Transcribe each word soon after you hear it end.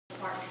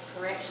Department of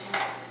Corrections.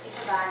 It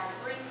provides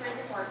 3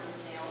 prison work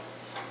details.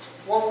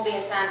 One will be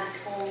assigned to the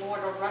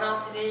Stormwater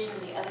Runoff Division,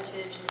 the other 2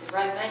 to the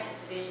Road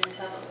Maintenance Division of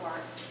Public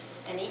Works.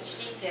 And each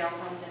detail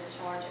comes at a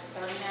charge of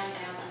 $39,500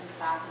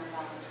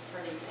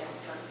 per detail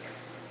per year.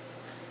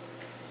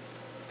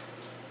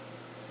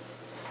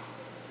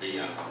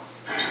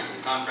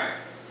 The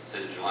contract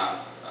says July,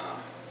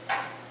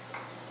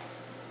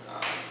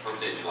 first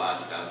day of July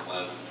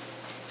 2011,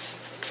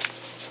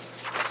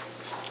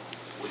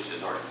 which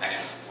has already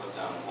passed.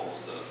 What was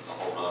the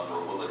hold up,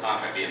 or will the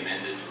contract be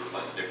amended to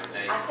reflect a different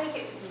date? I think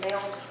it was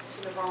mailed to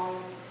the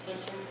wrong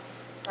attention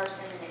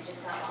person and it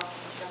just got lost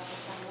in the shuffle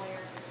somewhere.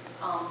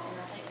 And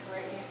I think,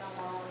 correct me if I'm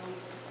wrong, we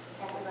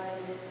have run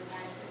into this in the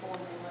past before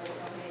and they let it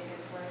go ahead and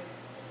go through.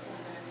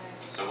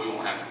 So we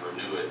won't have to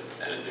renew it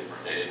at a different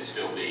date. It'll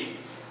still be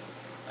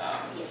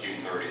yes. June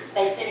 30th.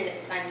 They send it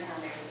at the same time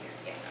every year,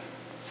 yes.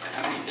 And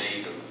how many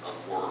days of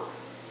work?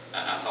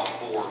 I saw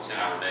 4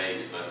 10-hour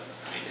days, but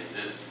I mean, is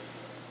this,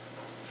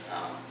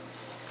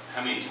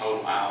 how many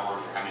total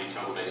hours or how many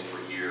total days per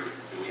year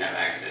do we have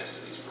access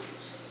to these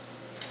groups?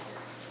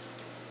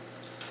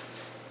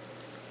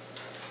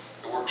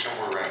 We work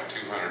somewhere around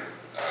 200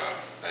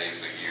 days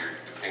a year,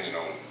 depending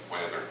on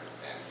weather,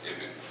 and if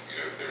it,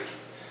 if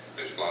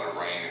there's a lot of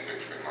rain, if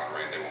there's extreme lot of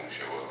rain, they won't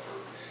show up, or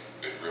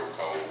if it's real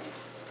cold,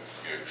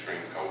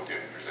 extreme cold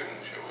temperatures, they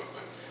won't show up.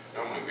 But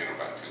normally we're in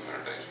about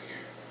 200 days a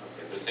year.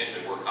 Okay, but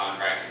essentially we're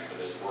contracting for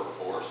this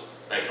workforce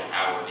based on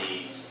our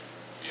needs.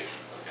 Yes.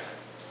 Okay.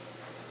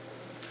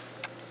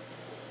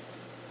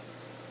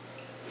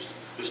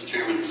 Mr.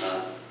 Chairman,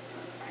 I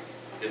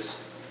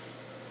guess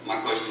my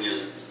question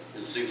is, it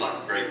seems like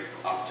a great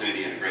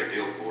opportunity and a great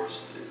deal for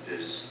us.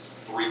 Is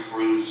 3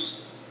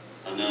 crews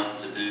enough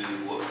to do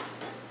what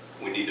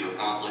we need to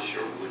accomplish,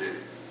 or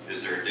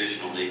is there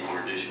additional need for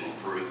additional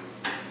crew?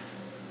 I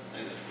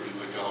think that's pretty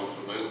much all that's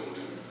available.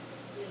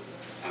 Yes.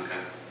 Okay.